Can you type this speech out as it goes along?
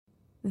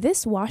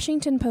This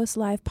Washington Post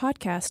Live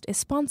podcast is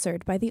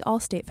sponsored by the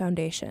Allstate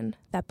Foundation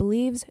that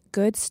believes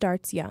good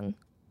starts young.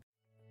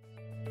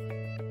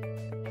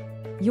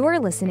 You're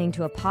listening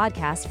to a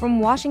podcast from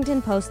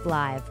Washington Post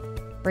Live,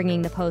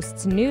 bringing the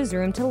Post's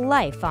newsroom to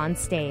life on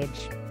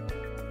stage.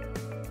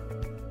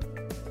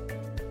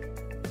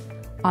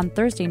 On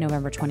Thursday,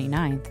 November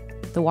 29th,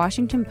 the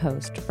Washington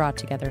Post brought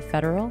together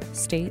federal,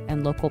 state,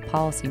 and local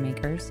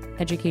policymakers,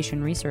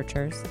 education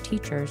researchers,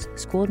 teachers,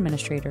 school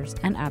administrators,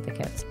 and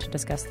advocates to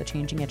discuss the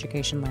changing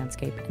education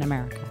landscape in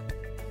America.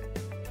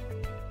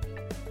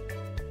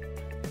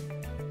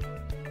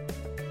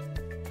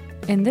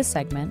 In this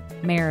segment,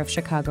 Mayor of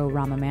Chicago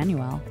Rahm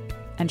Emanuel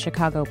and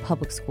Chicago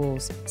Public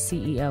Schools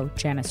CEO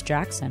Janice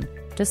Jackson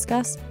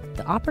discuss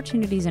the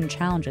opportunities and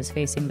challenges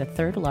facing the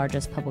third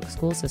largest public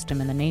school system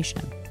in the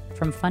nation,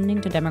 from funding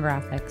to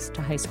demographics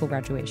to high school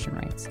graduation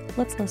rates.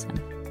 Let's listen.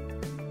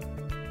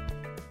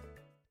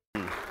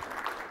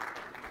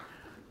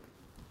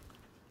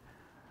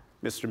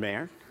 Mr.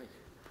 Mayor,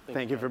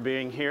 thank you for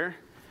being here.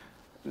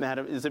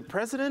 Madam, is it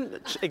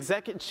President,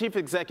 Chief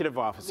Executive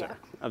Officer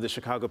of the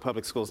Chicago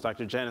Public Schools,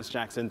 Dr. Janice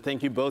Jackson?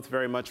 Thank you both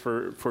very much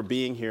for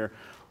being here.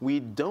 We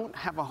don't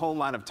have a whole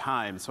lot of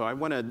time, so I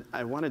want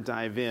to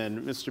dive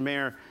in. Mr.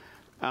 Mayor,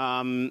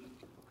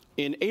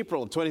 in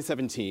April of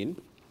 2017,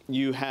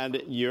 you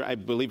had I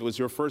believe it was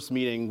your first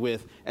meeting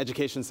with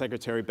Education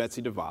Secretary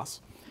Betsy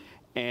DeVos,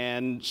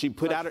 and she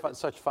put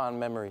such fond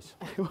memories.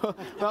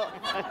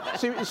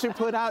 she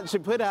put out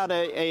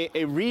a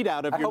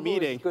readout of your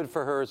meeting. It was good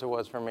for her as it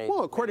was for me.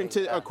 Well, according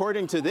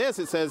to this,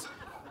 it says.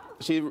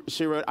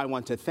 She wrote, "I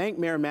want to thank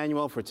Mayor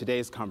Emanuel for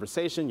today's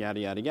conversation,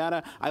 yada, yada,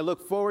 yada. I look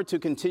forward to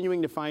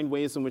continuing to find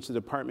ways in which the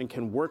department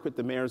can work with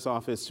the mayor's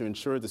office to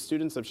ensure the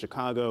students of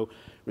Chicago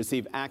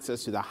receive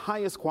access to the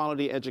highest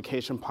quality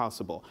education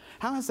possible."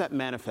 How has that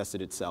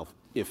manifested itself,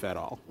 if at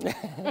all?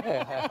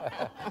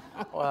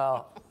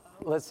 Well,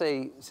 let's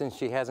say since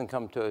she hasn't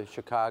come to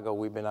Chicago,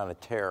 we've been on a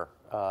tear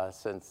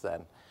since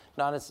then.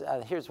 Now,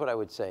 here's what I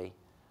would say,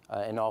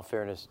 in all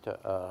fairness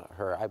to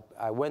her.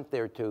 I went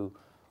there to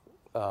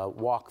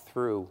walk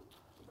through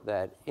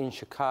that in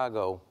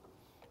Chicago,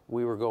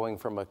 we were going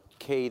from a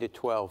K to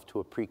 12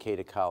 to a pre-K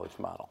to college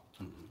model.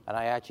 Mm-hmm. And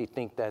I actually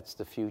think that's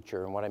the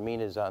future. And what I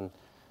mean is on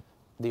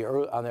the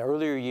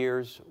earlier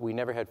years, we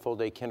never had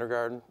full-day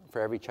kindergarten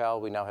for every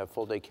child. We now have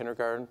full-day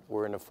kindergarten.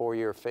 We're in a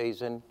 4-year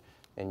phase-in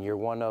year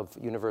one of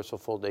universal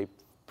full-day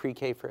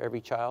pre-K for every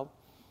child.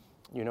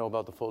 You know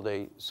about the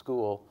full-day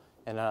school.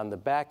 And on the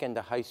back end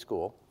of high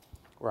school,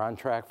 we're on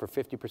track for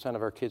 50%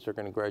 of our kids are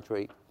going to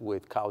graduate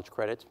with college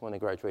credits when they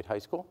graduate high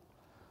school.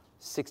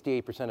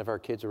 68% of our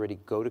kids already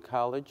go to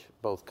college,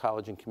 both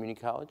college and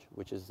community college,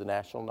 which is the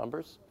national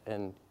numbers.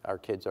 And our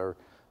kids are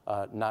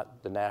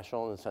not the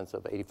national in the sense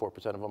of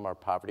 84% of them are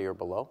poverty or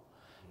below.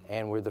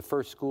 And we're the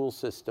first school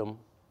system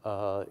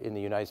in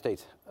the United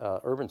States,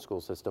 urban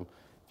school system.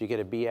 If you get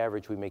a B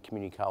average, we make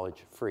community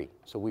college free.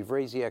 So we've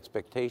raised the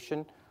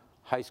expectation.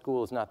 High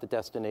school is not the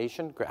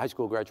destination. High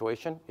school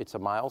graduation, it's a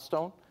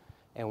milestone.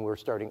 And we're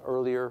starting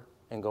earlier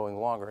and going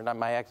longer. And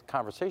my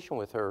conversation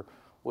with her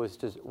was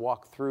to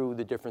walk through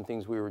the different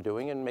things we were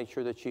doing and make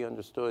sure that she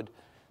understood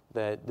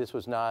that this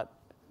was not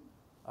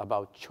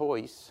about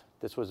choice,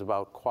 this was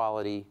about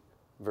quality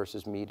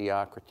versus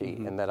mediocrity,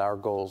 and that our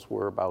goals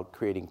were about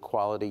creating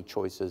quality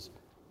choices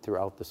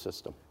throughout the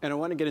system. And I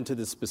want to get into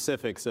the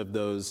specifics of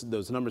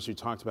those numbers you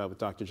talked about with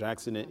Dr.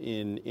 Jackson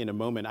in a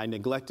moment. I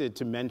neglected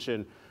to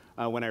mention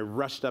when I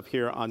rushed up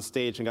here on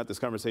stage and got this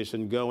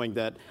conversation going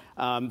that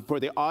for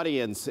the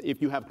audience, if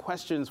you have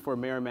questions for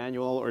Mayor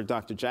Emanuel or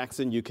Dr.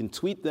 Jackson, you can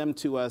tweet them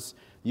to us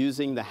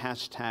using the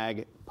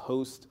hashtag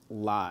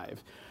 #PostLive.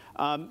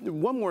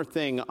 One more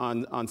thing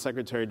on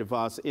Secretary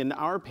DeVos. In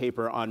our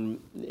paper,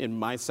 in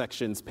my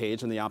section's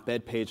page, on the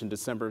op-ed page in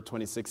December of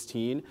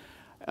 2016,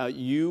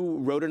 you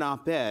wrote an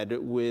op-ed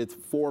with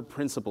 4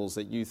 principles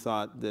that you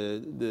thought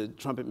the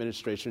Trump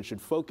administration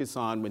should focus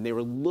on when they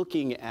were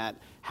looking at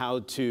how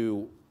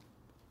to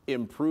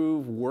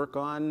improve, work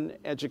on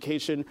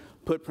education,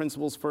 put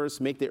principles first,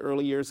 make the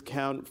early years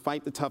count,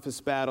 fight the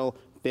toughest battle.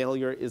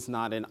 Failure is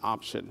not an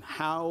option.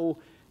 How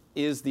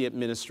is the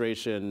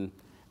administration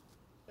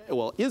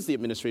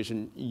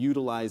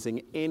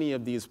utilizing any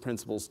of these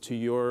principles to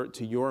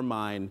your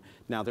mind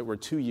now that we're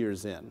 2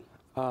 years in?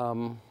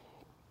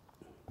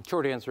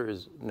 Short answer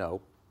is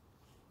no.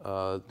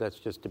 That's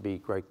just to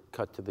be right,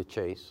 cut to the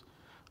chase.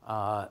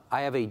 I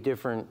have a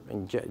different,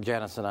 and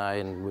Janice and I,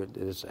 and with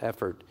this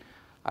effort,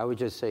 I would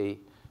just say,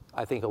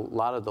 I think a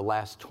lot of the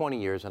last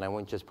 20 years, and I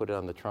wouldn't just put it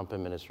on the Trump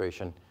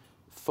administration,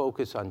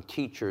 focus on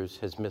teachers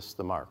has missed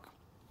the mark.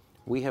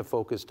 We have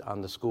focused on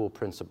the school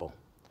principal.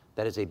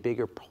 That is a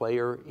bigger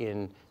player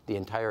in the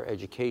entire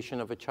education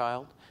of a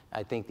child.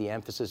 I think the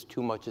emphasis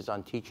too much is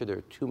on teacher. There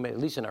are too many, at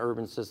least in an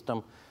urban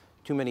system,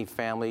 too many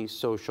families,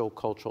 social,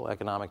 cultural,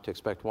 economic, to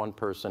expect one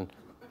person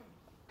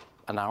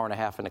an hour and a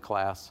half in a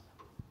class,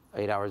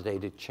 8 hours a day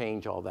to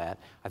change all that.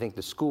 I think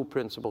the school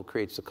principal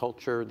creates the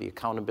culture, the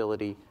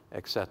accountability,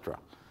 etc.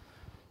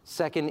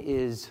 Second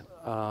is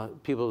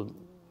people,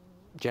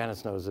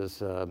 Janice knows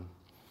this,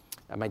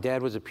 My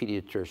dad was a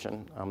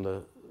pediatrician. I'm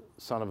the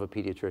son of a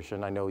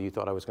pediatrician. I know you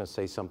thought I was going to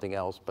say something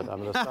else, but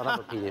I'm the son of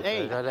a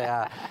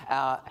pediatrician.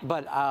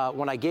 But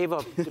when I gave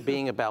up to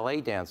being a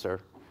ballet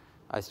dancer,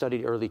 I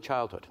studied early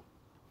childhood.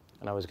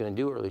 And I was going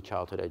to do early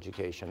childhood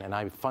education. And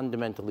I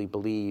fundamentally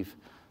believe,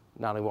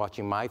 not only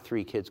watching my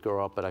 3 kids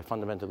grow up, but I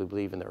fundamentally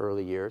believe in the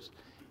early years.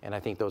 And I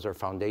think those are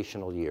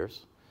foundational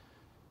years.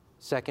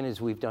 Second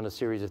is we've done a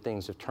series of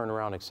things of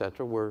turnaround, et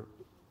cetera, where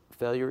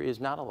failure is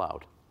not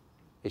allowed.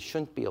 It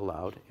shouldn't be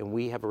allowed, and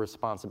we have a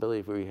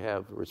responsibility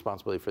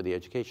for the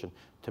education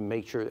to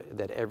make sure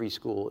that every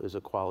school is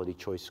a quality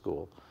choice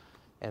school.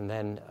 And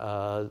then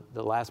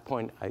the last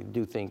point I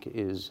do think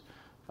is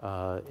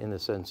in the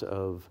sense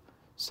of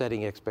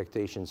setting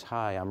expectations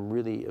high. I'm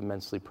really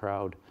immensely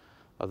proud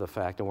of the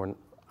fact, and we're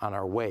on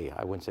our way,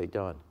 I wouldn't say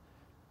done.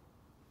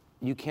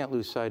 You can't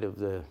lose sight of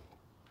the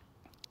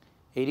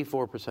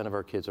 84% of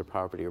our kids are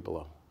poverty or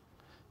below,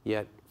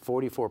 yet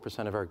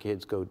 44% of our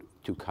kids go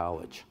to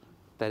college.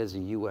 That is a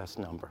U.S.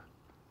 number.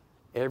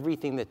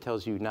 Everything that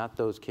tells you not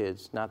those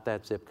kids, not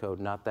that zip code,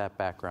 not that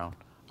background,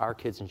 our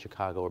kids in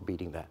Chicago are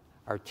beating that.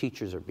 Our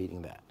teachers are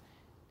beating that.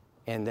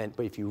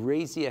 But if you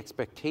raise the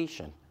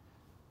expectation,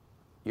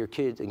 your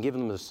kids, and give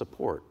them the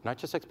support, not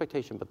just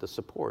expectation, but the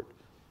support,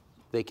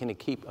 they can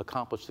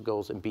accomplish the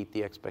goals and beat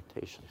the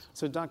expectations.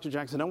 So, Dr.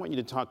 Jackson, I want you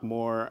to talk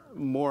more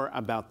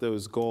about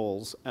those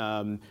goals.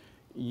 And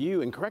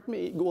correct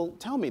me, well,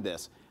 tell me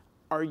this.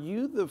 Are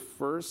you the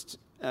first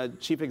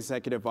Chief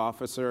Executive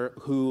Officer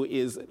who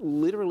is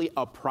literally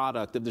a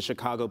product of the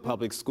Chicago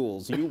Public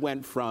Schools? You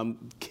went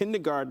from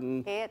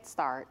kindergarten... Head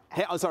Start.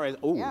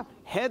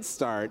 Head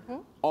Start,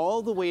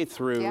 all the way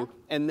through,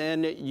 and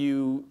then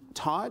you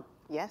taught?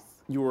 Yes.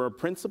 You were a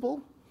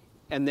principal?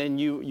 And then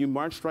you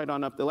marched right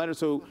on up the ladder.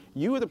 So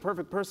you were the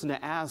perfect person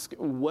to ask,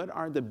 what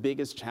are the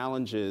biggest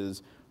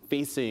challenges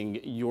facing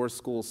your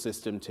school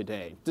system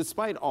today,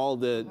 despite all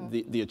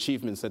the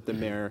achievements that the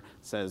mayor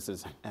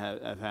says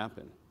have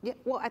happened? Yeah,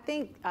 well, I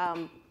think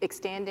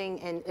extending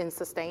and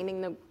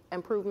sustaining the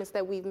improvements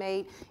that we've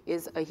made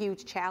is a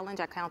huge challenge.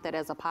 I count that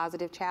as a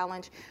positive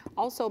challenge.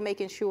 Also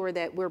making sure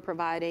that we're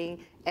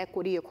providing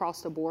equity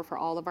across the board for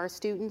all of our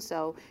students.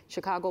 So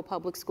Chicago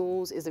Public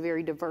Schools is a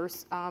very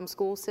diverse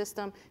school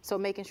system. So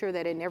making sure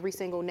that in every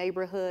single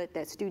neighborhood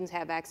that students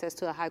have access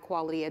to a high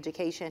quality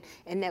education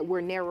and that we're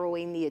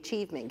narrowing the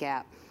achievement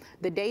gap.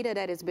 The data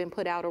that has been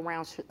put out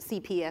around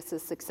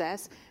CPS's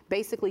success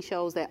basically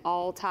shows that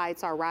all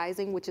tides are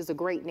rising, which is a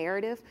great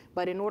narrative.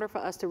 But in order for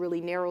us to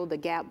really narrow the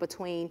gap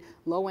between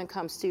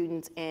low-income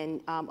students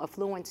and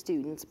affluent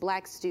students,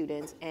 black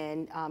students,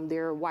 and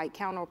their white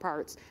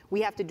counterparts,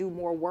 we have to do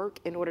more work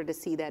in order to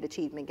see that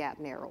achievement gap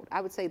narrowed. I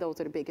would say those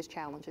are the biggest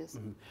challenges.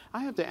 Mm-hmm. I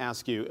have to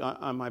ask you,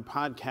 on my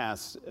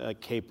podcast,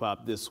 Cape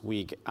Up, this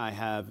week, I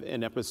have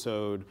an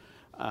episode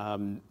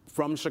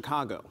from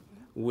Chicago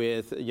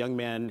with a young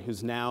man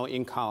who's now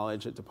in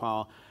college at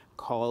DePaul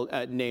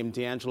named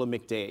D'Angelo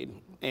McDade.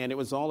 And it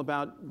was all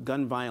about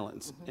gun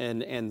violence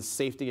and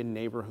safety in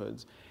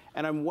neighborhoods.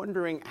 And I'm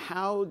wondering,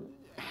 how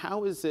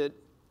is it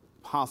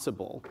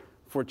possible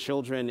for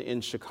children in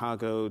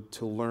Chicago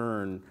to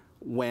learn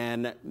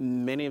when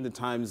many of the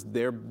times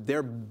their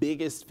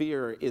biggest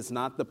fear is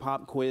not the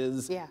pop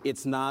quiz,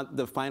 it's not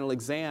the final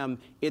exam,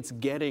 it's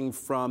getting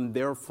from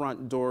their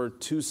front door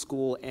to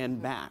school and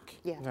back?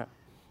 Yeah.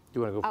 Do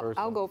you want to go first?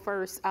 I'll go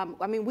first.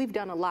 I mean, we've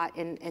done a lot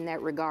in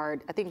that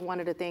regard. I think one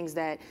of the things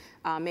that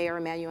Mayor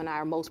Emanuel and I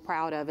are most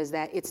proud of is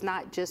that it's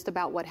not just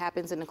about what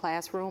happens in the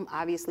classroom.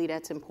 Obviously,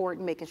 that's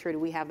important, making sure that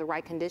we have the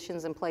right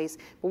conditions in place.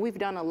 But we've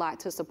done a lot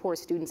to support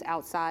students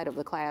outside of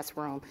the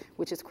classroom,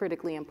 which is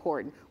critically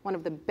important. One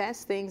of the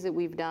best things that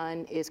we've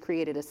done is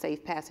created a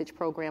safe passage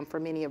program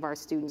for many of our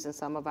students in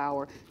some of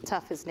our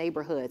toughest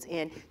neighborhoods.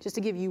 And just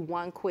to give you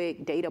one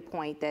quick data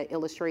point that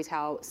illustrates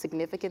how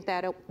significant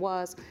that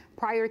was,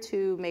 prior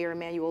to Mayor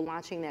Emanuel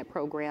launching that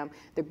program,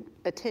 the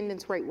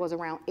attendance rate was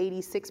around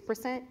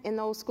 86% in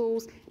those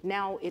schools.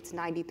 Now it's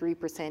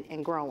 93%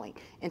 and growing.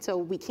 And so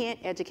we can't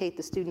educate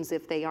the students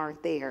if they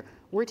aren't there.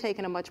 We're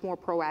taking a much more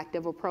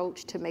proactive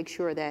approach to make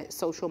sure that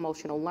social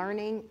emotional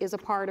learning is a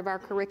part of our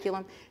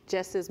curriculum,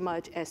 just as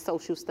much as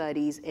social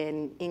studies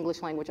and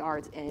English language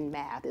arts and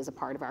math is a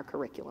part of our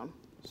curriculum.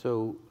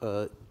 So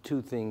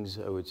 2 things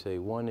I would say.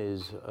 One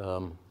is,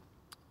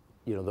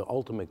 the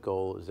ultimate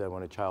goal is that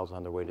when a child's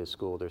on their way to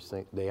school,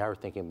 they are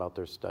thinking about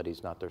their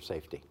studies, not their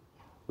safety.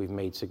 We've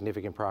made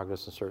significant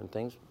progress in certain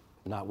things,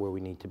 not where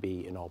we need to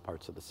be in all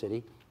parts of the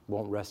city.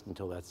 Won't rest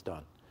until that's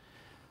done.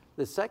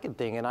 The second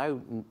thing, and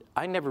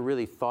I never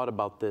really thought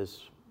about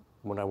this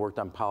when I worked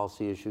on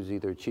policy issues,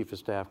 either chief of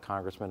staff,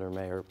 congressman, or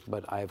mayor,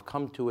 but I have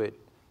come to it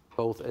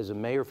both as a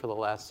mayor for the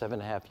last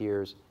 7.5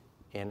 years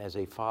and as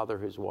a father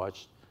who's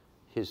watched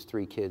his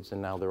 3 kids,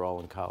 and now they're all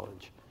in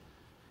college.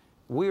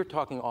 We're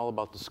talking all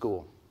about the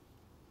school.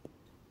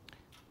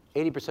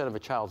 80% of a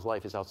child's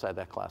life is outside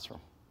that classroom.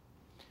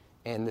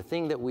 And the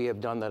thing that we have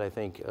done that I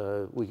think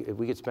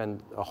we could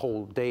spend a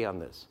whole day on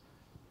this.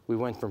 We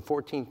went from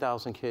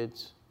 14,000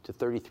 kids to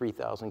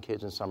 33,000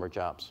 kids in summer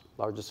jobs,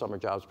 largest summer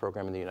jobs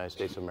program in the United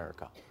States of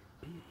America.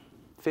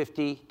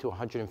 50 to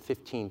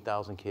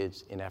 115,000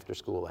 kids in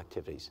after-school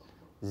activities.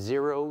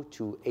 0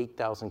 to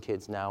 8,000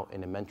 kids now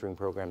in a mentoring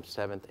program,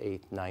 7th,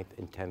 8th, 9th,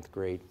 and 10th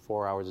grade,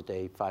 4 hours a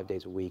day, 5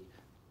 days a week,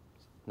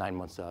 9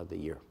 months out of the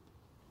year.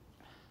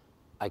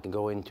 I can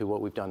go into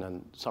what we've done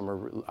on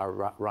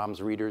our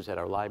Rahm's readers at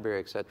our library,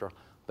 et cetera.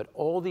 But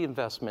all the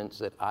investments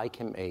that I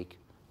can make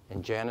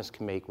and Janice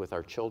can make with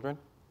our children,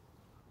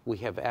 we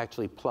have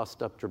actually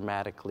plussed up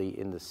dramatically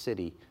in the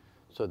city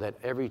so that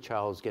every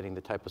child is getting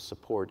the type of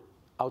support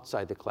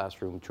outside the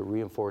classroom to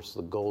reinforce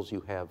the goals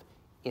you have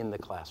in the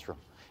classroom.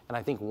 And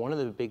I think one of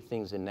the big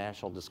things in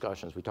national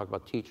discussions, we talk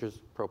about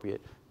teachers,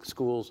 appropriate,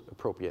 schools,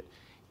 appropriate.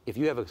 If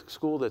you have a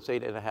school that's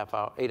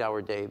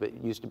 8-hour day, but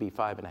it used to be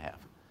 5.5,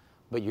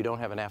 but you don't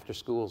have an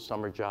after-school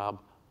summer job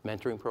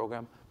mentoring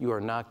program, you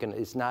are not going to,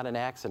 it's not an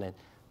accident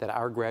that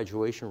our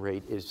graduation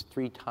rate is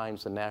 3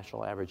 times the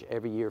national average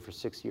every year for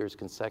 6 years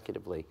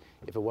consecutively,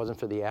 if it wasn't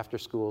for the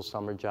after-school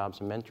summer jobs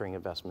and mentoring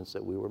investments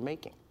that we were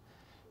making.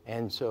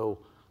 And so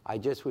I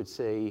just would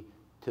say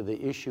to the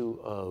issue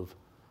of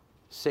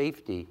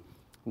safety,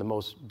 the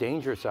most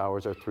dangerous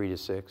hours are 3 to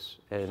 6,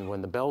 and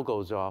when the bell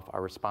goes off,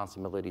 our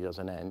responsibility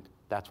doesn't end.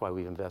 That's why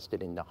we've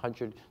invested in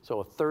so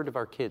a third of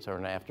our kids are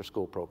in an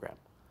after-school program.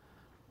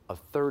 A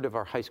third of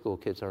our high school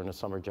kids are in a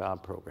summer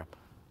job program.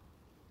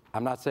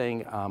 I'm not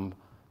saying I'm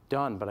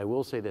done, but I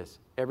will say this.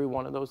 Every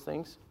one of those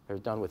things are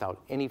done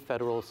without any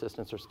federal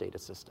assistance or state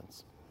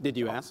assistance. Did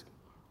you ask?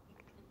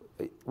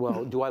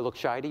 Well, do I look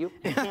shy to you?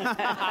 I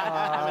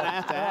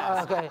have to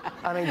ask. Okay.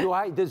 I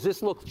mean, does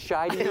this look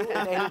shy to you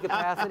in any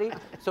capacity?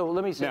 So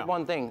let me say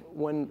one thing.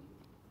 When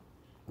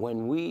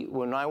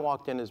I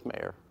walked in as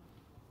mayor,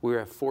 we were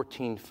at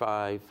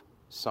 14,500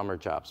 summer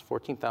jobs,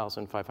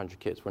 14,500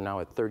 kids. We're now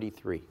at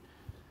 33.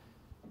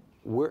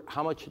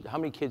 How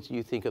many kids do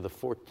you think of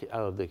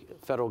the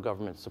federal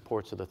government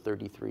supports of the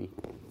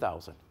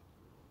 33,000?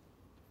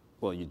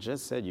 Well, you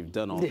just said you've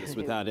done all this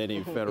without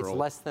any federal. It's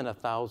less than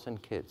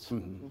 1,000 kids.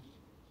 Mm-hmm.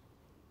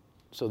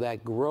 So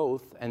that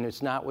growth, and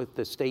it's not with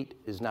the state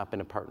has not been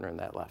a partner in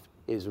that left.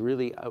 Is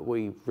really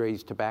we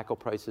raised tobacco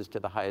prices to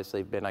the highest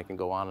they've been. I can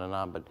go on and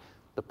on, but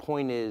the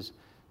point is,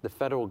 the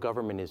federal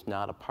government is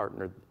not a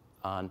partner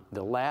on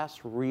the last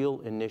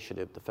real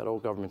initiative the federal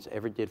government's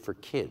ever did for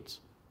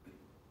kids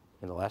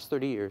in the last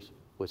 30 years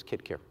was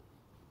Kid Care.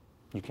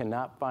 You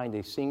cannot find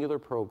a singular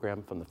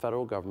program from the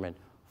federal government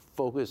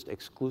focused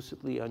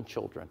exclusively on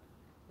children,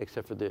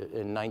 except for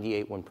in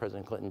 98 when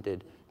President Clinton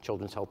did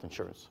children's health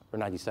insurance, or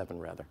 97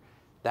 rather.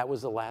 That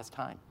was the last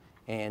time.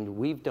 And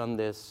we've done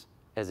this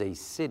as a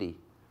city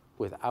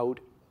without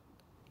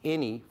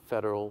any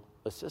federal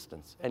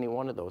assistance, any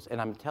one of those.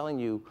 And I'm telling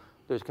you,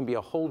 there's going to be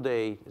a whole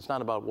day, it's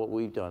not about what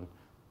we've done,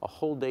 a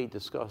whole day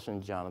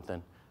discussion,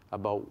 Jonathan,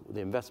 about the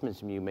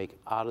investments you make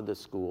out of the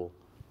school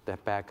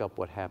that back up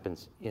what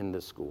happens in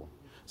the school.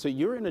 So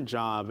you're in a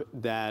job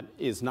that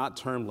is not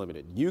term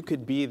limited. You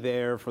could be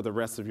there for the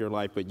rest of your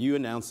life, but you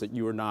announced that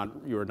you are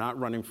not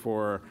running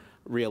for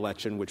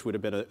re-election, which would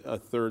have been a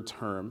third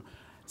term.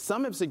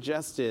 Some have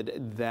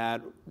suggested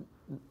that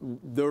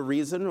the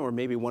reason, or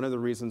maybe one of the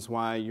reasons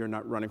why you're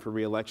not running for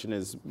re-election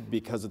is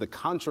because of the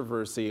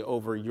controversy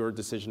over your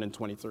decision in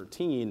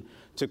 2013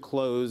 to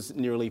close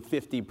nearly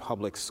 50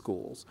 public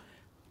schools.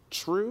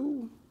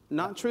 True?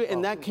 Not true?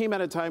 And that came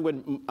at a time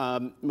when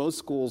most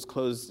schools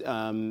closed.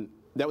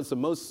 That was the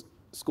most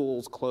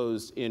schools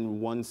closed in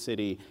one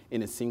city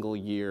in a single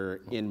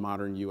year in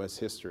modern U.S.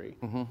 history.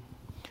 Mm-hmm.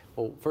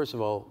 Well, first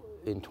of all,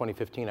 in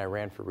 2015, I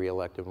ran for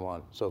re-elected and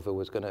won. So if it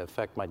was going to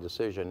affect my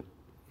decision,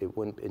 it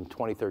wouldn't, in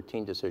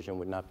 2013 decision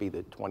would not be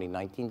the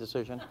 2019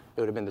 decision.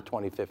 It would have been the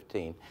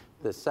 2015.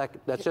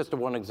 That's just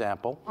one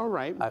example. All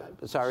right.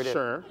 Sorry to.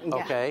 Sure.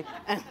 Okay.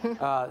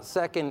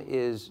 Second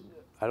is,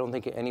 I don't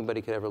think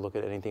anybody could ever look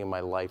at anything in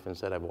my life and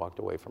said I've walked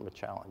away from a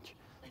challenge.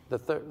 The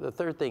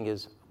third thing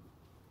is,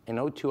 in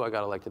 2002, I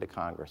got elected to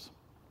Congress.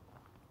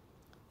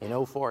 In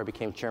 2004, I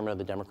became chairman of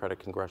the Democratic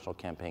Congressional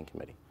Campaign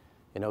Committee.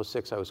 In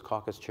 2006, I was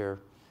caucus chair.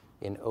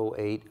 In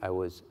 2008, I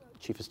was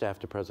chief of staff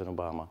to President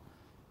Obama.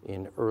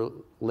 In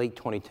late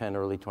 2010,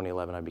 early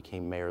 2011, I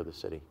became mayor of the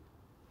city.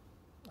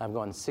 I've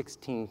gone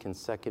 16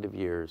 consecutive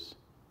years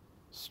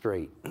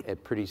straight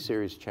at pretty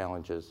serious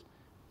challenges.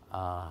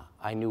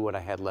 I knew what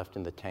I had left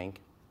in the tank,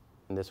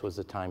 and this was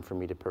the time for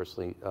me to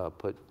personally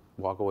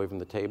walk away from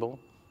the table,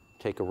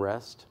 take a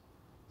rest,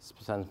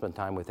 spend some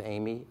time with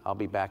Amy. I'll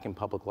be back in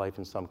public life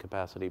in some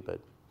capacity, but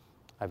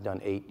I've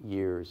done 8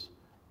 years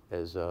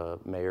as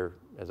mayor,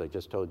 as I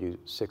just told you,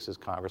 6 as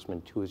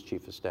congressman, 2 as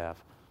chief of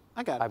staff.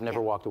 I've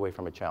never walked away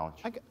from a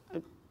challenge.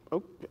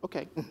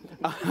 Okay.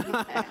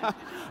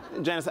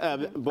 Janice, I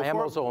am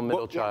also a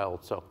middle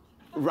child, so.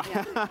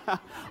 Right.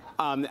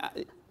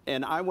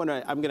 And I'm going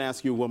to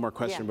ask you one more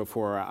question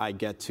before I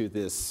get to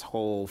this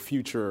whole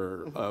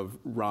future of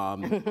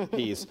Rahm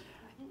piece.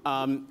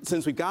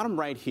 Since we got him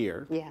right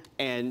here,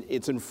 and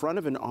it's in front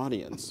of an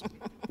audience,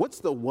 what's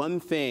the one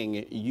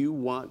thing you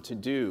want to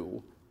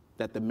do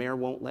that the mayor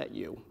won't let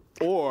you?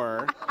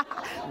 Or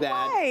that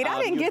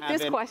I didn't get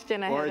this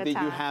question ahead of time. Or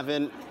that you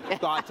haven't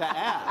thought to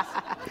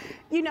ask?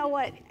 You know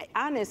what?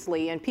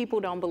 Honestly, and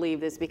people don't believe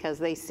this because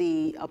they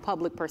see a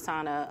public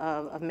persona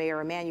of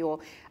Mayor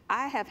Emanuel,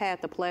 I have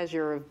had the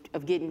pleasure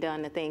of getting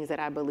done the things that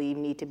I believe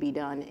need to be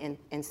done in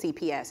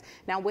CPS.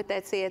 Now, with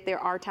that said, there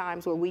are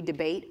times where we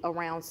debate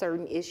around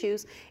certain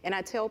issues, and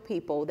I tell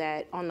people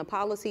that on the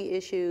policy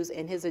issues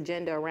and his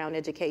agenda around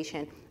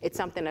education, it's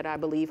something that I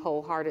believe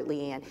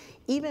wholeheartedly in.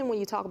 Even when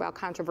you talk about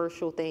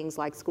controversial things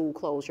like school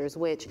closures,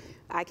 which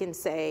I can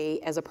say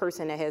as a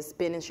person that has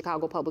been in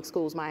Chicago public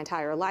schools my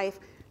entire life,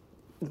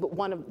 but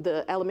one of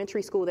the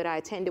elementary school that I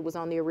attended was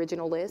on the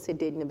original list. It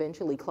didn't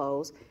eventually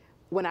close.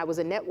 When I was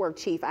a network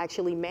chief, I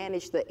actually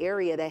managed the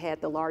area that had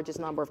the largest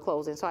number of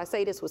closings. So I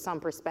say this with some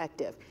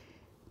perspective.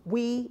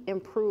 We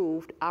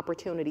improved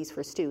opportunities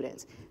for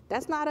students.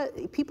 That's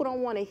people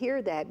don't want to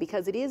hear that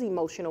because it is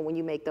emotional when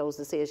you make those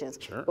decisions.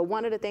 Sure. But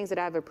one of the things that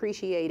I've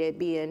appreciated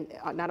being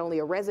not only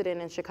a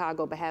resident in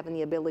Chicago, but having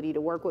the ability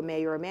to work with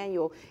Mayor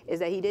Emanuel is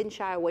that he didn't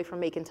shy away from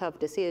making tough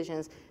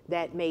decisions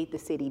that made the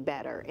city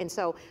better. And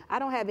so I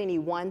don't have any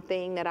one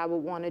thing that I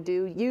would want to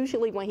do.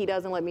 Usually when he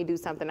doesn't let me do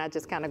something, I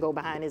just kind of go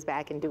behind his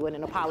back and do it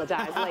and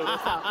apologize later.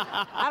 So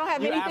I don't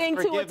have anything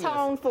to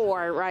atone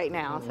for right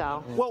now.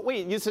 So. Well,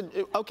 wait, you said,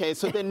 okay,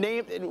 so the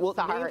name, well,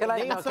 Sorry.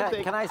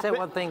 Can I say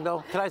one thing,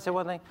 though? Can I say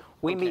one thing?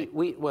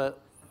 Well,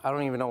 I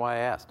don't even know why I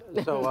asked.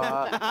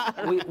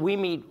 So we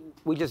meet,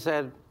 we just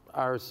had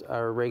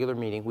our regular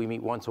meeting. We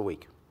meet once a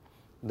week.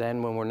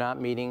 Then when we're not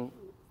meeting,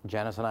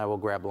 Janice and I will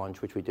grab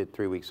lunch, which we did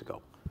 3 weeks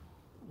ago.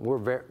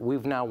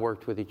 We've now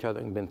worked with each other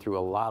and been through a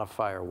lot of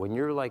fire. When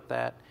you're like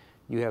that,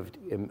 you have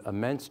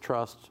immense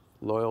trust,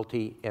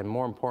 loyalty, and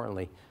more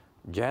importantly,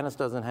 Janice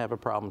doesn't have a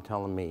problem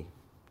telling me,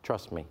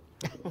 trust me,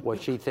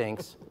 what she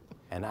thinks,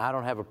 and I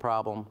don't have a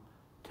problem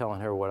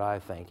telling her what I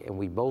think. And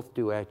we both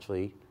do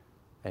actually,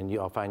 and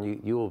I'll find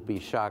you will be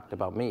shocked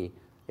about me,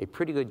 a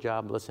pretty good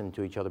job listening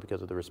to each other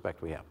because of the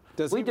respect we have.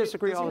 We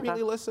disagree all the time. Does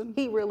he really listen?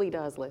 He really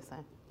does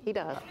listen. He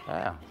does.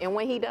 Yeah. And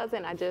when he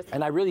doesn't, I just...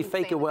 And I really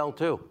fake it well,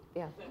 too.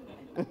 Yeah.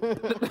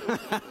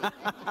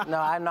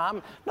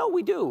 No,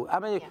 we do. I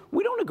mean,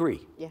 we don't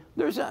agree. Yeah.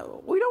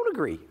 We don't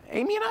agree.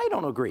 Amy and I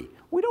don't agree.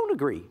 We don't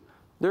agree.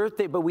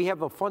 But we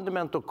have a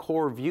fundamental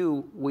core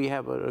view we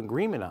have an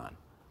agreement on.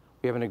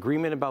 We have an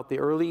agreement about the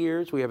early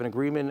years. We have an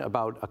agreement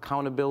about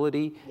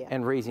accountability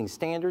and raising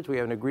standards. We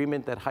have an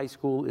agreement that high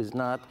school is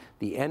not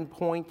the end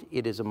point.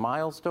 It is a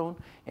milestone,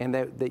 and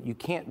that you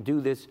can't do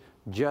this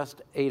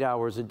just 8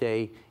 hours a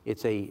day.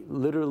 It's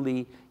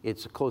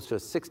close to a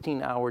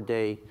 16-hour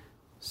day,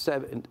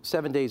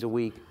 7 days a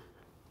week,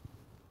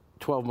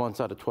 12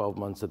 months out of 12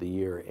 months of the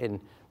year. And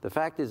the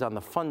fact is, on the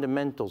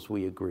fundamentals,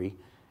 we agree.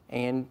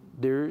 And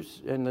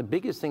the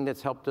biggest thing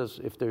that's helped us,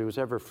 if there was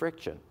ever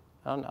friction,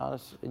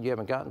 honest, you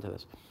haven't gotten to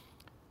this.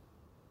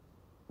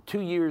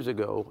 2 years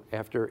ago,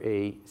 after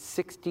a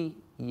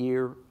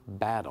 60-year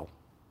battle,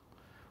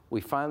 we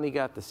finally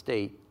got the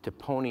state to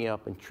pony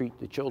up and treat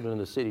the children of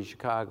the city of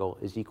Chicago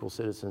as equal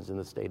citizens in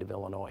the state of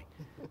Illinois.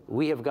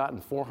 We have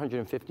gotten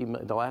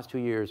the last 2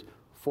 years,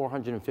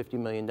 $450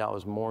 million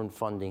more in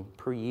funding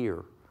per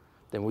year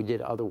than we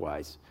did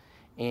otherwise.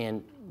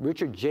 And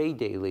Richard J.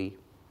 Daley,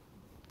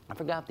 I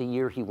forgot the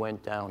year he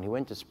went down. He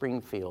went to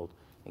Springfield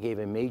and gave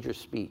a major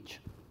speech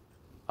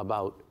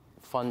about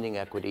funding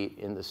equity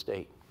in the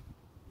state.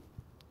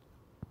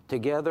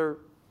 Together,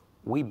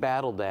 we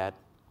battled that.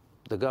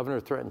 The governor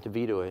threatened to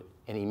veto it,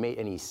 and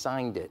he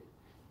signed it.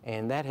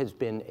 And that has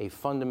been a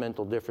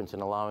fundamental difference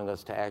in allowing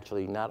us to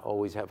actually not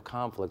always have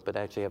conflict, but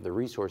actually have the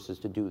resources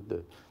to do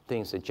the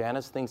things that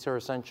Janice thinks are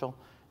essential,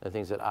 and the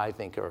things that I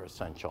think are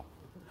essential.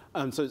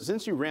 So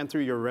since you ran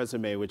through your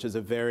resume, which is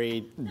a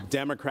very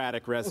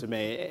Democratic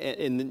resume,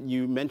 and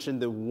you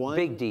mentioned the one...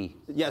 Big D.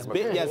 Yes,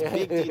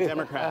 big D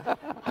Democrat.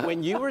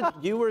 When you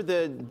were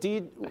the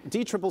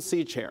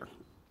DCCC chair.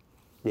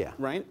 Yeah.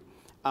 Right?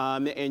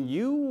 And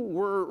you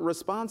were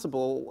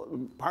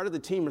part of the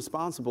team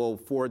responsible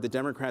for the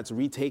Democrats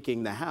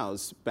retaking the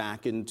House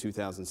back in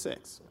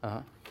 2006.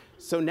 Uh-huh.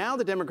 So now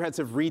the Democrats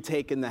have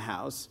retaken the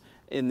House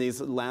in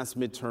these last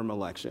midterm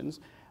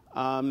elections.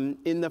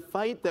 In the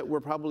fight that we're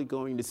probably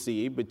going to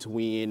see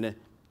between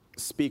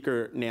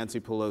Speaker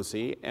Nancy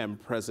Pelosi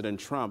and President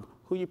Trump,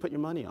 who you put your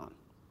money on?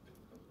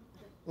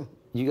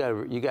 You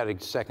got a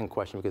second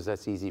question because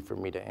that's easy for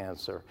me to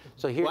answer.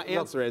 So here,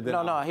 answer it.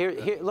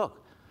 Here.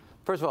 Look,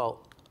 first of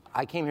all,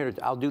 I came here.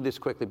 I'll do this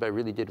quickly, but I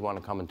really did want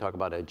to come and talk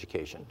about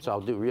education. So I'll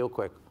do real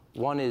quick.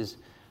 One is,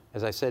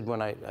 as I said when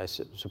I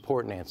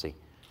support Nancy,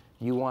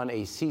 you want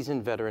a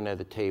seasoned veteran at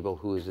the table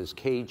who is as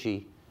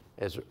cagey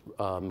as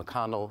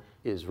McConnell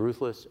is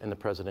ruthless and the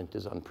president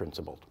is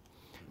unprincipled.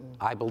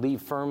 I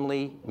believe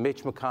firmly,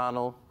 Mitch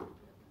McConnell,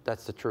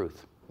 that's the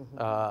truth.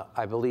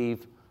 I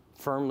believe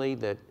firmly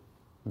that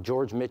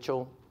George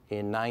Mitchell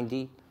in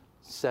 90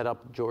 set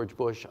up George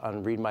Bush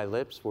on Read My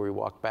Lips, where he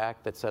walked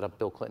back, that set up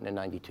Bill Clinton in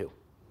 92.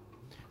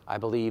 I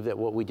believe that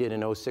what we did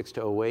in 06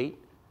 to 08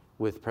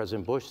 with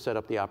President Bush set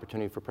up the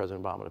opportunity for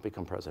President Obama to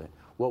become president.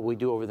 What we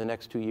do over the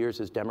next 2 years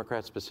as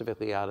Democrats,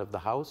 specifically out of the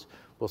House,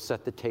 will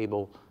set the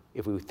table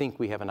if we think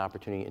we have an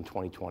opportunity in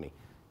 2020.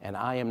 And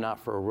I am not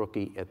for a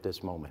rookie at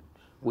this moment.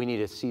 We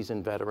need a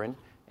seasoned veteran.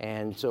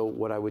 And so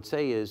what I would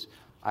say is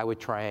I would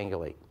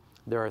triangulate.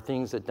 There are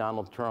things that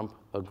Donald Trump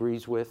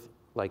agrees with,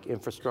 like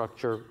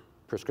infrastructure,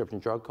 prescription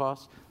drug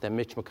costs, that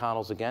Mitch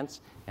McConnell's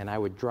against, and I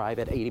would drive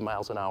at 80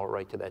 miles an hour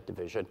right to that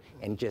division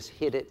and just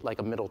hit it like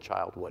a middle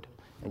child would.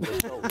 And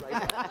just go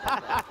right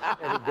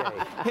every day.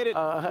 Hit it.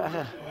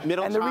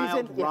 Middle and the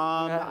child, reason,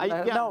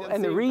 Rahm.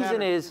 and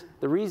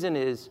the reason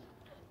is,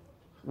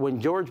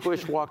 when George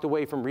Bush walked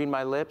away from Read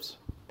My Lips,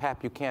 Pat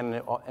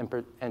Buchanan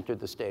entered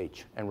the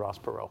stage, and Ross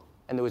Perot,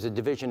 and there was a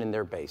division in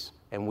their base,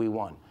 and we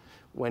won.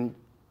 When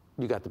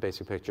you got the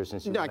basic picture,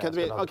 since you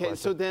okay.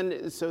 So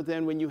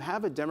then, when you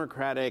have a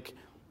Democratic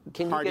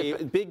Party,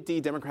 big D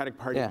Democratic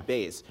Party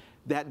base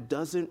that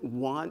doesn't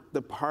want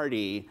the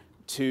party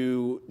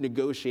to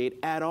negotiate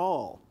at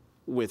all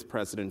with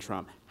President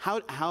Trump, how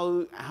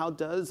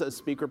does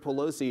Speaker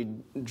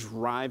Pelosi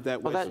drive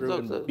that way through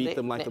and beat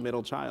them like a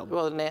middle child?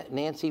 Well,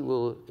 Nancy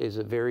is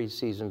a very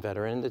seasoned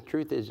veteran, and the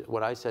truth is,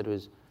 what I said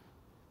was,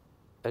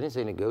 I didn't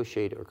say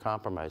negotiate or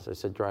compromise. I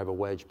said drive a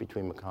wedge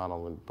between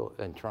McConnell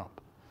and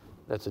Trump.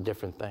 That's a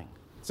different thing.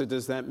 So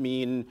does that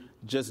mean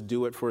just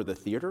do it for the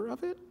theater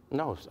of it?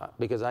 No,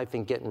 because I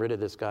think getting rid of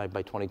this guy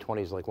by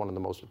 2020 is like one of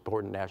the most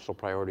important national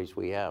priorities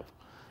we have.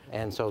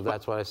 And so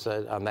that's what I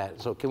said on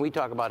that. So can we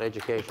talk about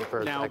education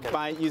for a second?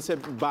 Now, you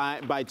said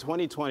by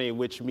 2020,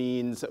 which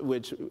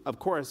of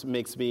course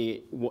makes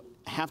me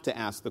have to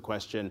ask the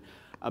question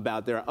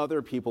about there are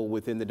other people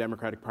within the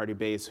Democratic Party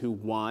base who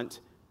want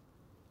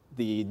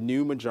the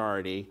new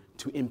majority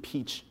to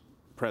impeach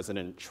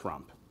President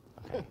Trump.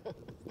 Okay.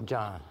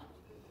 John.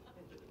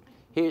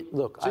 Here,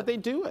 look. Should they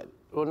do it?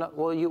 Let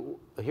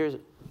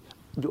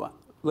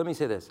me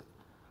say this.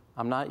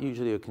 I'm not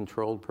usually a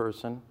controlled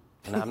person,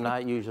 and I'm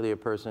not usually a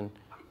person,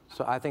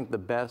 so I think the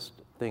best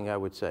thing I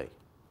would say,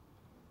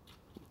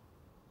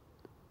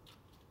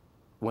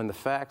 when the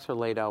facts are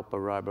laid out by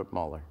Robert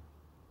Mueller,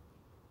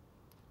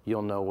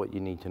 you'll know what you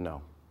need to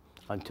know.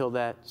 Until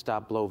that,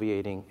 stop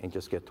bloviating and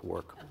just get to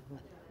work.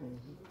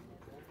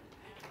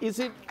 Is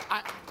it?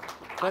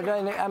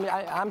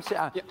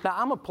 Now,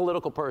 I'm a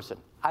political person.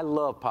 I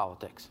love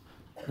politics.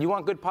 You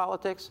want good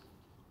politics?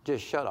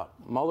 Just shut up.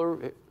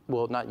 Mueller,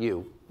 well, not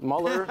you.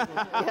 Mueller.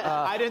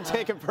 I didn't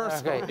take it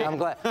personally. Okay, I'm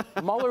glad.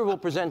 Mueller will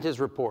present his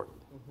report.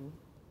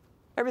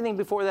 Everything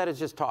before that is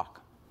just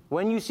talk.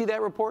 When you see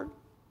that report,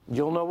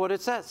 you'll know what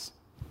it says.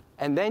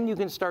 And then you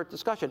can start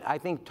discussion. I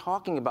think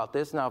talking about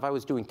this, now if I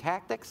was doing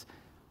tactics,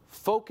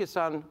 focus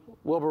on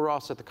Wilbur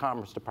Ross at the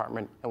Commerce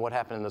Department and what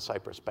happened in the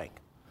Cyprus Bank.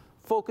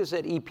 Focus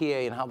at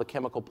EPA and how the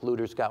chemical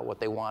polluters got what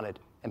they wanted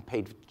and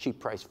paid cheap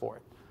price for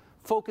it.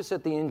 Focus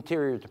at the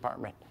Interior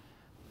Department.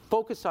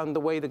 Focus on the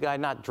way the guy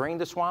not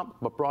drained the swamp,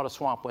 but brought a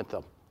swamp with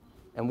them.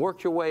 And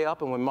work your way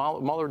up, and when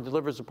Mueller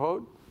delivers a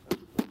report,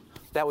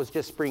 that was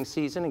just spring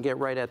season, and get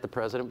right at the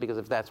president, because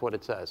if that's what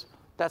it says.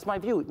 That's my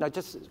view. Now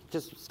just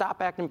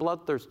stop acting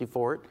bloodthirsty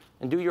for it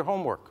and do your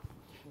homework.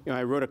 You know,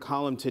 I wrote a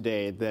column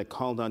today that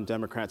called on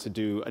Democrats to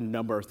do a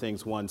number of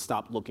things. One,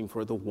 stop looking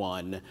for the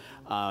one.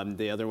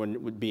 The other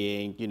one would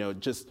being,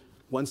 just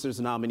once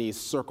there's nominees,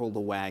 circle the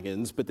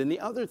wagons. But then the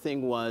other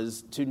thing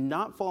was to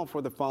not fall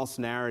for the false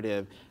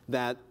narrative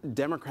that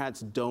Democrats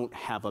don't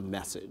have a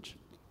message.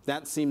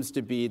 That seems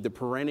to be the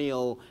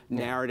perennial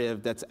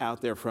narrative that's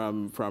out there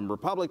from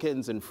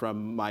Republicans and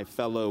from my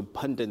fellow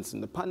pundits in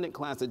the pundit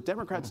class, that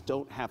Democrats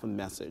don't have a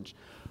message.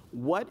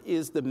 What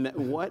is the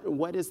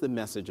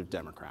message of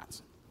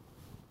Democrats?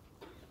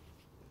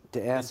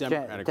 To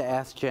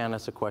ask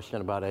Janice a question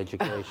about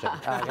education.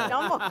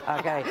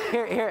 Okay.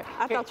 Here.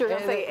 I thought you were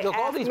going to say,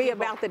 ask me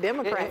about the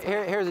Democrats.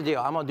 Here's the deal.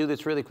 I'm going to do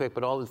this really quick,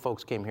 but all the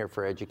folks came here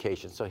for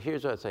education. So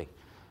here's what I'd say.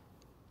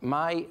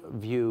 My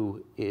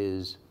view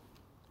is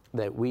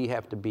that we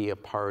have to be a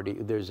party.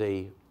 There's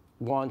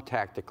one,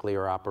 tactically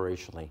or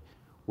operationally.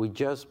 We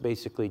just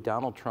basically,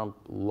 Donald Trump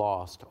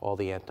lost all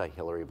the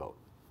anti-Hillary vote.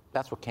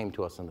 That's what came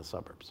to us in the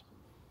suburbs.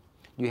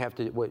 You have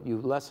to, what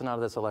you lesson out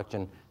of this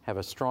election, have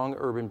a strong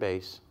urban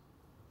base,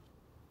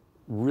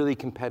 really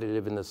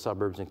competitive in the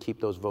suburbs, and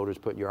keep those voters,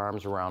 put your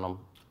arms around them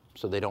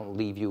so they don't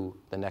leave you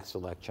the next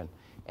election.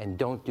 And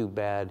don't do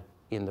bad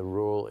in the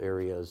rural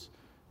areas,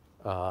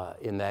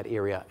 in that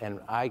area. And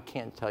I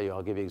can't tell you,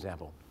 I'll give you an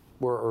example.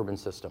 We're an urban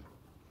system.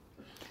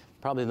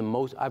 Probably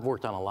I've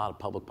worked on a lot of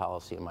public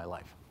policy in my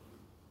life.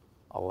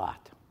 A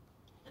lot.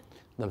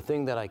 The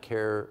thing that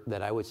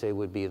I would say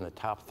would be in the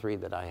top 3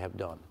 that I have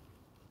done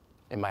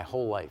in my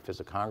whole life as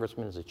a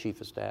congressman, as a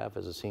chief of staff,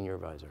 as a senior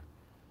advisor,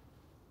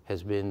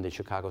 has been the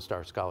Chicago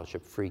Star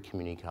Scholarship free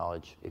community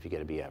college if you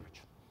get a B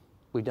average.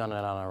 We've done it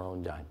on our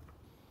own dime.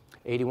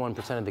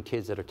 81% of the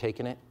kids that are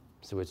taking it,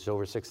 so it's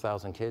over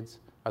 6,000 kids,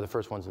 are the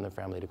first ones in their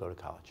family to go to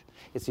college.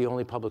 It's the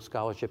only public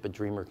scholarship a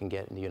dreamer can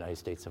get in the United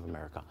States of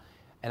America.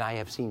 And I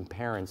have seen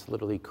parents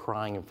literally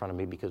crying in front of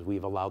me because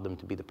we've allowed them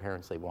to be the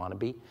parents they want to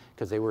be,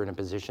 because they were in a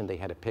position they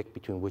had to pick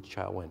between which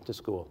child went to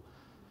school.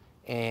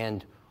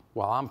 And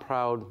while I'm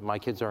proud, my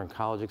kids are in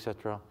college, et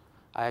cetera,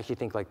 I actually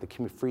think like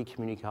the free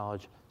community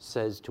college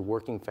says to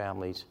working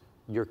families,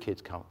 your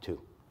kids count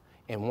too.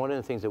 And one of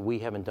the things that we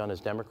haven't done as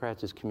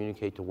Democrats is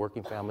communicate to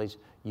working families,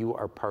 you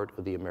are part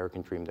of the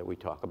American dream that we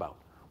talk about.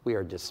 We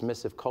are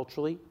dismissive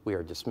culturally, we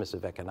are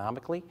dismissive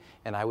economically,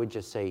 and I would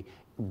just say,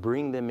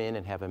 bring them in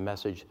and have a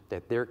message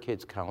that their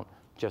kids count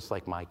just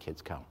like my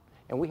kids count.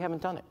 And we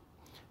haven't done it.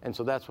 And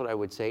so that's what I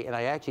would say. And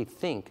I actually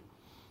think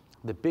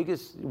the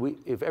biggest,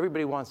 if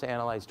everybody wants to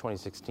analyze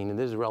 2016, and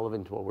this is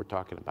relevant to what we're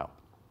talking about,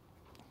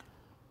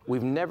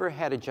 we've never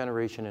had a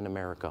generation in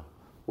America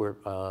where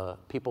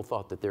people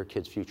thought that their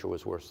kids' future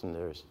was worse than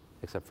theirs,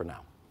 except for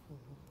now.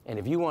 And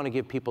if you want to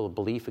give people a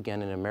belief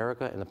again in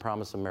America and the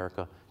promise of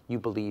America, you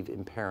believe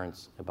in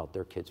parents about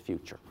their kids'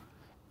 future.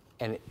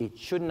 And it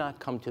should not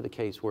come to the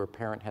case where a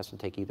parent has to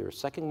take either a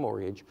second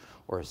mortgage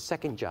or a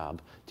second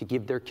job to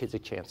give their kids a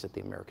chance at the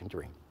American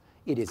dream.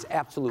 It is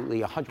absolutely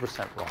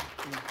 100% wrong.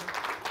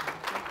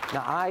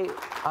 Now,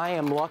 I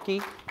am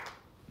lucky.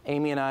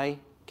 Amy and I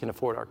can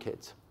afford our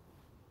kids.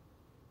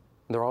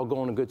 They're all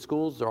going to good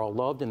schools, they're all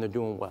loved, and they're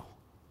doing well.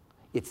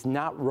 It's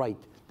not right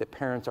that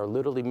parents are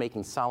literally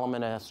making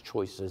Solomon-ass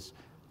choices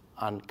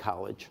on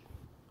college,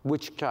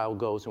 which child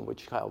goes and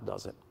which child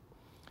doesn't.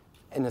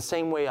 In the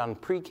same way on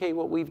pre-K,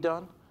 what we've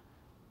done,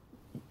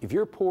 if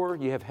you're poor,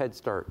 you have Head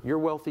Start. You're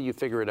wealthy, you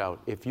figure it out.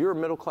 If you're a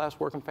middle-class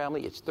working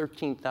family, it's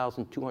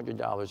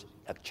 $13,200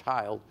 a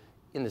child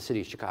in the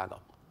city of Chicago.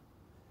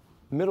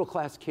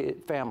 Middle-class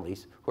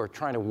families who are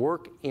trying to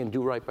work and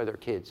do right by their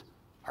kids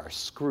are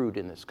screwed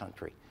in this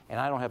country. And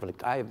I don't have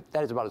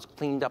that is about as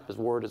cleaned up as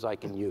word as I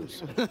can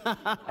use.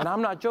 And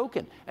I'm not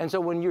joking. And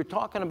so when you're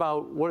talking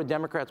about what a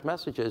Democrat's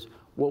message is,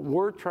 what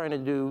we're trying to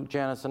do,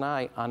 Janice and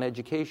I, on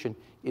education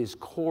is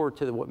core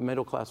to what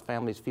middle-class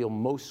families feel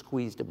most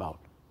squeezed about,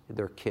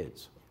 their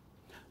kids.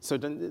 So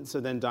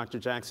then, Dr.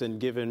 Jackson,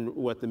 given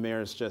what the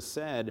mayor's just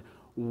said,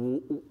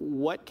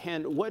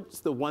 what's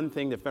the one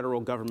thing the federal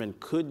government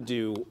could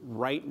do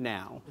right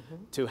now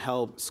to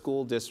help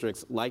school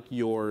districts like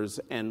yours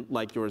and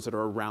like yours that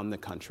are around the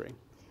country?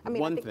 I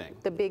mean, I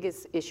think the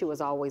biggest issue is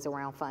always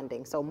around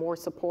funding. So more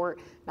support,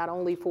 not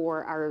only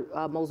for our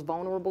most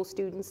vulnerable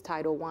students,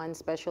 Title I,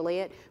 special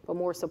ed, but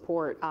more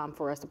support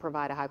for us to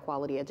provide a high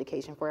quality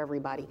education for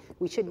everybody.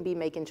 We shouldn't be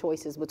making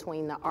choices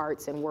between the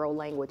arts and world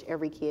language.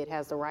 Every kid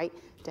has the right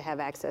to have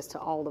access to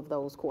all of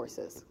those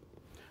courses.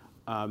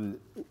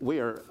 We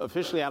are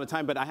officially out of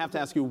time, but I have to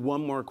ask you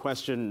one more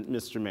question,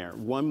 Mr. Mayor.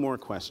 One more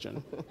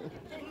question.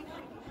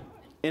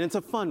 And it's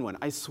a fun one,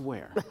 I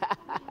swear.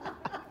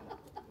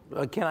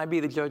 Can I be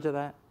the judge of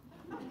that?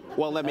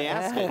 Well, let me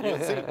ask it. You'll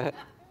see.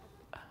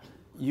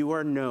 You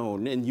are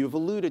known, and you've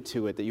alluded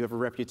to it, that you have a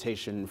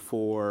reputation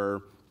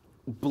for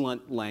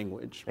blunt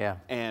language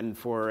and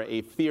for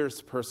a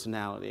fierce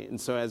personality.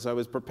 And so as I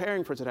was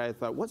preparing for today, I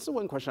thought, what's the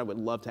one question I would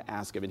love to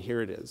ask him? And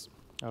here it is.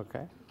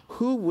 Okay.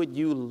 Who would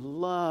you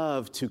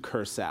love to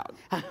curse out?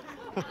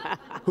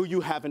 Who you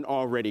haven't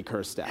already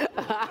cursed out?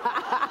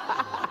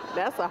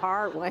 That's a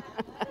hard one.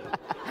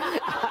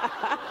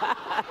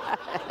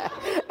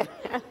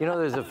 You know,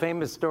 there's a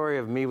famous story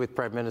of me with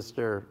Prime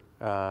Minister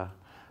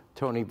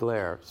Tony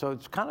Blair. So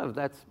it's kind of,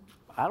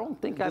 I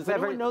don't think I've ever... Does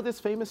anyone know this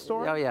famous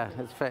story? Oh, yeah.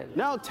 It's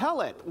No,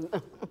 tell it.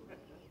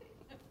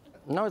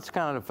 No, it's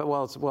kind of,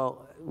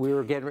 well, we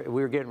were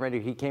getting ready.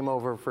 He came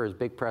over for his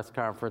big press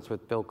conference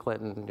with Bill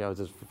Clinton. You know, it was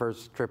his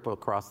first trip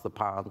across the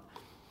pond.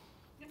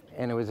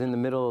 And it was in the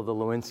middle of the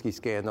Lewinsky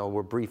scandal.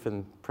 We're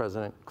briefing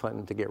President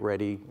Clinton to get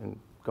ready and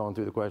going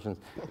through the questions.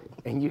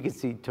 And you can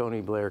see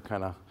Tony Blair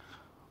kind of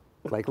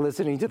like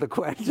listening to the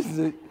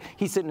questions.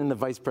 He's sitting in the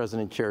vice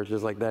president chair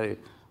just like that,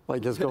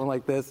 like just going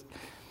like this.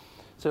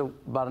 So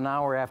about an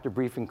hour after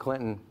briefing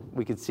Clinton,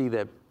 we could see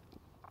that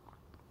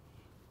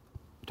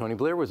Tony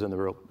Blair was in the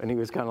room, and he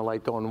was kind of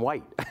like going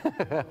white.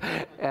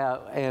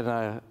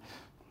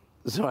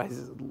 So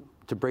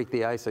to break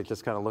the ice, I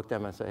just kind of looked at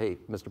him and I said, "Hey,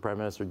 Mr. Prime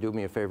Minister, do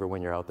me a favor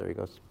when you're out there." He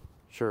goes,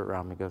 "Sure,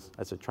 Rahm." He goes,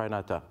 I said, "Try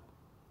not to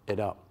it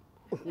up."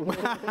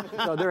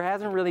 So there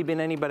hasn't really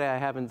been anybody I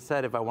haven't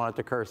said if I wanted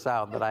to curse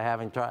out that I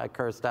haven't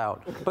cursed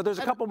out. But there's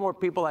a couple more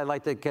people I'd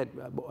like to get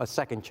a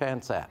second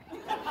chance at.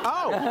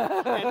 Oh,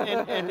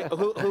 and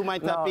who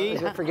might that be?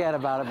 Forget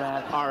about it,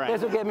 man. All right.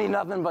 This will get me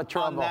nothing but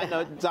trouble. On that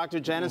note, Dr.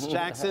 Janice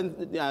Jackson,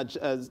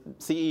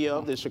 CEO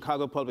of the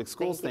Chicago Public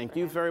Schools, thank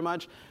you very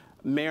much.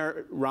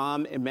 Mayor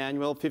Rahm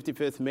Emanuel,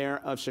 55th Mayor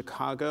of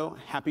Chicago,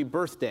 happy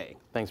birthday.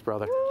 Thanks,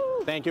 brother.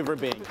 Thank you for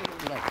being here.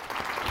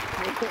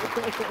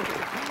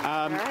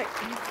 All right.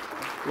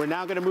 We're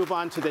now going to move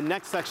on to the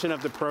next section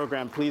of the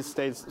program. Please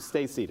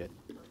stay seated.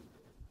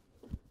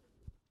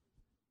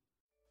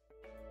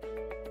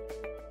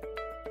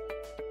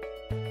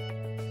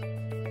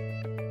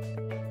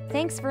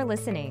 Thanks for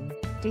listening.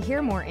 To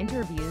hear more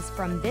interviews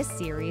from this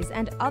series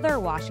and other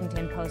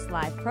Washington Post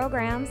Live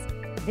programs,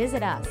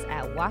 visit us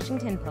at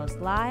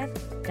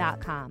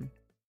WashingtonPostLive.com.